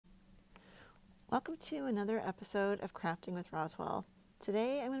Welcome to another episode of Crafting with Roswell.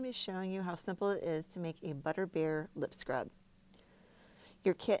 Today I'm going to be showing you how simple it is to make a Butterbeer Lip Scrub.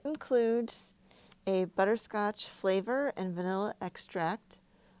 Your kit includes a butterscotch flavor and vanilla extract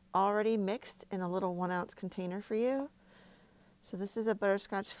already mixed in a little 1-ounce container for you. So this is a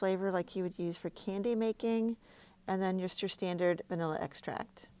butterscotch flavor like you would use for candy making, and then just your standard vanilla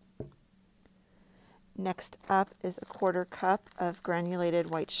extract. Next up is a 1/4 cup of granulated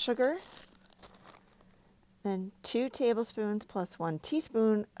white sugar. Then 2 tablespoons plus 1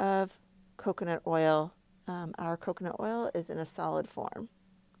 teaspoon of coconut oil. Our coconut oil is in a solid form.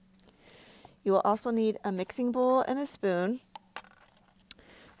 You will also need a mixing bowl and a spoon.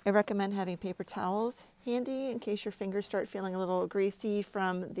 I recommend having paper towels handy in case your fingers start feeling a little greasy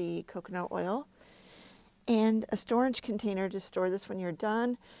from the coconut oil. And a storage container to store this when you're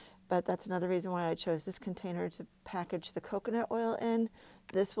done, but that's another reason why I chose this container to package the coconut oil in.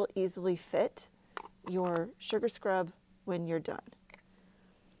 This will easily fit your sugar scrub when you're done.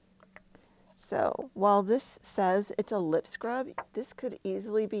 So while this says it's a lip scrub, this could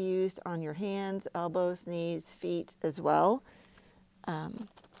easily be used on your hands, elbows, knees, feet as well.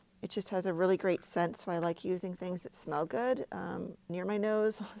 It just has a really great scent, so I like using things that smell good near my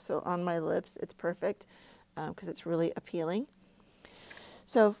nose, so on my lips. It's perfect because it's really appealing.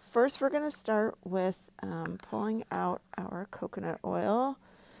 So first we're going to start with pulling out our coconut oil.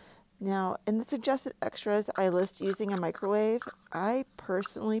 Now, in the suggested extras, I list using a microwave. I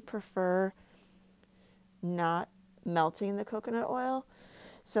personally prefer not melting the coconut oil,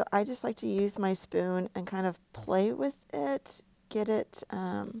 so I just like to use my spoon and kind of play with it, get it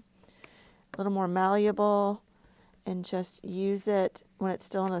a little more malleable, and just use it when it's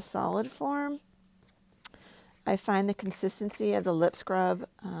still in a solid form. I find the consistency of the lip scrub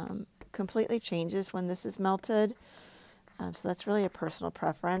completely changes when this is melted, so that's really a personal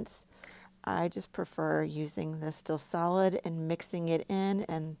preference. I just prefer using this still solid and mixing it in,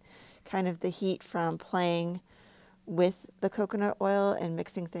 and kind of the heat from playing with the coconut oil and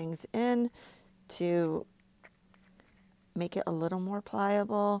mixing things in to make it a little more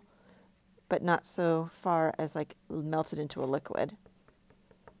pliable, but not so far as like melted into a liquid.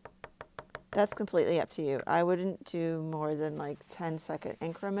 That's completely up to you. I wouldn't do more than like 10-second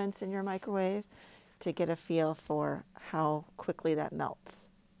increments in your microwave to get a feel for how quickly that melts.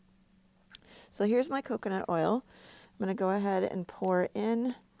 So here's my coconut oil. I'm going to go ahead and pour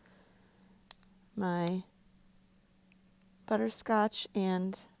in my butterscotch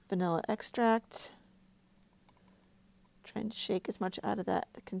and vanilla extract. Trying to shake as much out of the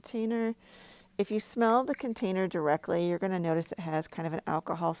container. If you smell the container directly, you're going to notice it has kind of an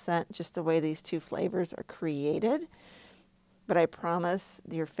alcohol scent, just the way these two flavors are created. But I promise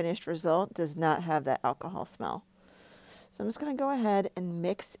your finished result does not have that alcohol smell. So I'm just going to go ahead and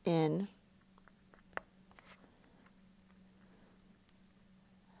mix in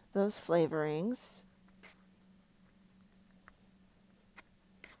those flavorings.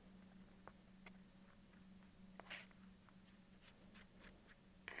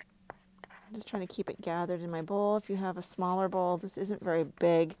 I'm just trying to keep it gathered in my bowl. If you have a smaller bowl, this isn't very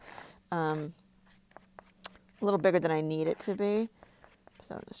big, a little bigger than I need it to be.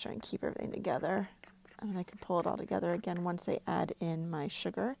 So I'm just trying to keep everything together, and then I can pull it all together again once I add in my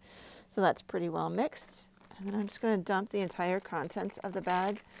sugar. So that's pretty well mixed. And then I'm just going to dump the entire contents of the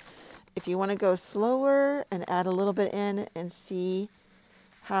bag. If you want to go slower and add a little bit in and see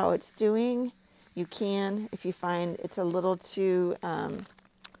how it's doing, you can. If you find it's a little too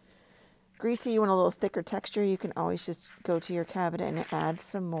greasy, you want a little thicker texture, you can always just go to your cabinet and add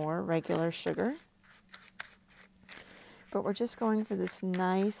some more regular sugar. But we're just going for this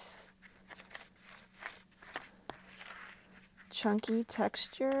nice chunky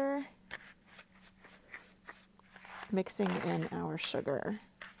texture, mixing in our sugar.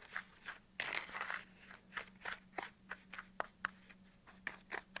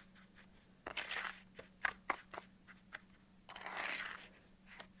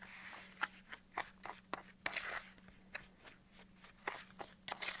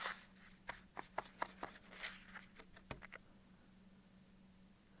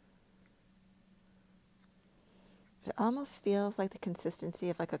 It almost feels like the consistency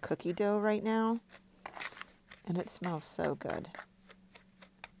of like a cookie dough right now, and it smells so good.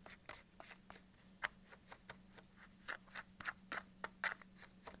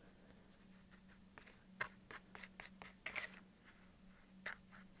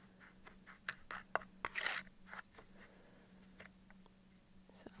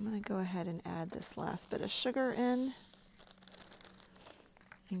 So I'm going to go ahead and add this last bit of sugar in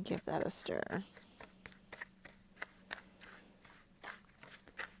and give that a stir.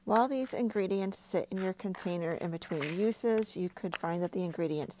 While these ingredients sit in your container in between uses, you could find that the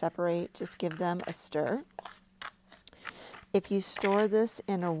ingredients separate. Just give them a stir. If you store this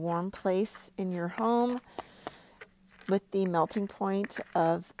in a warm place in your home with the melting point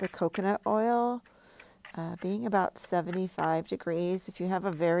of the coconut oil being about 75 degrees, if you have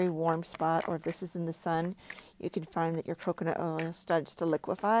a very warm spot or if this is in the sun, you can find that your coconut oil starts to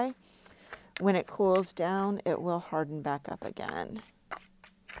liquefy. When it cools down, it will harden back up again.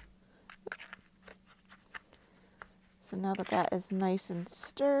 So now that that is nice and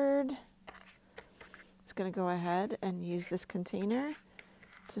stirred, it's going to go ahead and use this container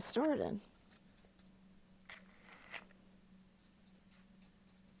to store it in.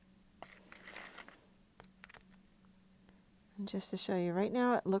 And just to show you right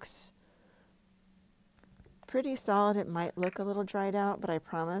now, it looks pretty solid. It might look a little dried out, but I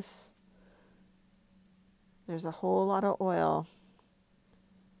promise there's a whole lot of oil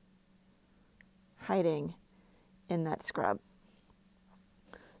hiding in that scrub.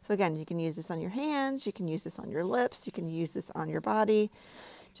 So again, you can use this on your hands, you can use this on your lips, you can use this on your body.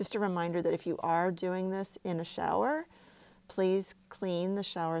 Just a reminder that if you are doing this in a shower, please clean the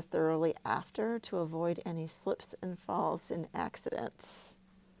shower thoroughly after to avoid any slips and falls and accidents.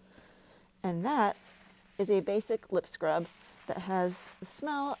 And that is a basic lip scrub that has the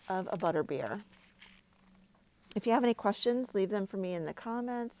smell of a butterbeer. If you have any questions, leave them for me in the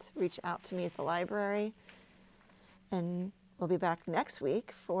comments. Reach out to me at the library. And we'll be back next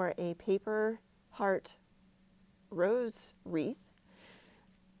week for a paper heart rose wreath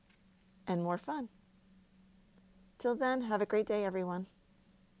and more fun. Till then, have a great day, everyone.